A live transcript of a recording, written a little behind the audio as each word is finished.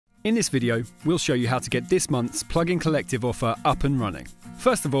In this video, we'll show you how to get this month's plugin collective offer up and running.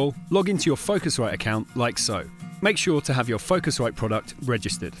 First of all, log into your Focusrite account like so. Make sure to have your Focusrite product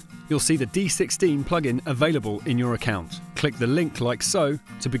registered. You'll see the D16 plugin available in your account. Click the link like so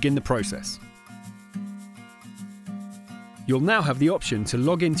to begin the process. You'll now have the option to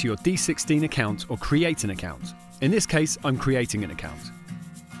log into your D16 account or create an account. In this case, I'm creating an account.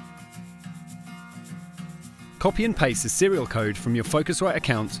 Copy and paste the serial code from your Focusrite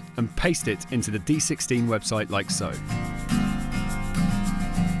account and paste it into the D16 website like so.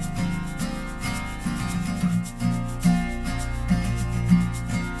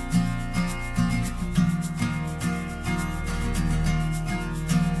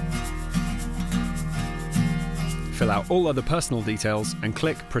 Fill out all other personal details and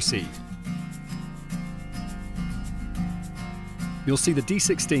click Proceed. You'll see the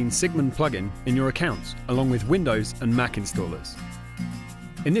D16 Sigmund plugin in your account, along with Windows and Mac installers.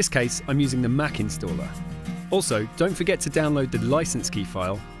 In this case, I'm using the Mac installer. Also, don't forget to download the license key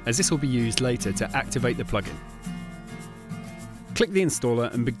file, as this will be used later to activate the plugin. Click the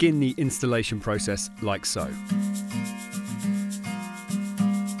installer and begin the installation process like so.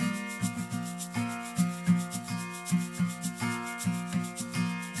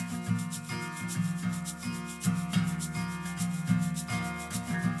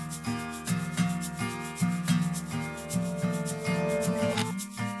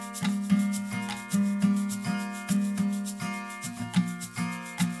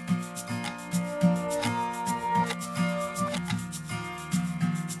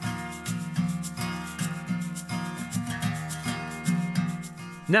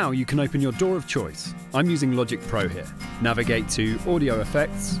 Now you can open your DAW of choice. I'm using Logic Pro here. Navigate to Audio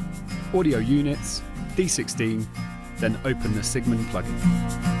Effects, Audio Units, D16, then open the Sigmund plugin.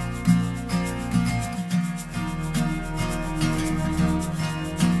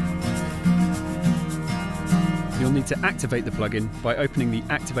 You'll need to activate the plugin by opening the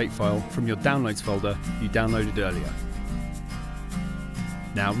Activate file from your Downloads folder you downloaded earlier.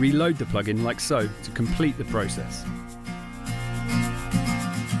 Now reload the plugin like so to complete the process.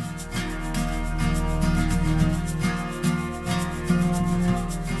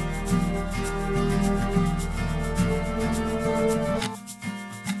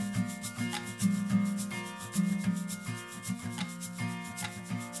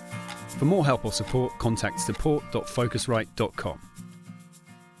 For more help or support, contact support.focusrite.com.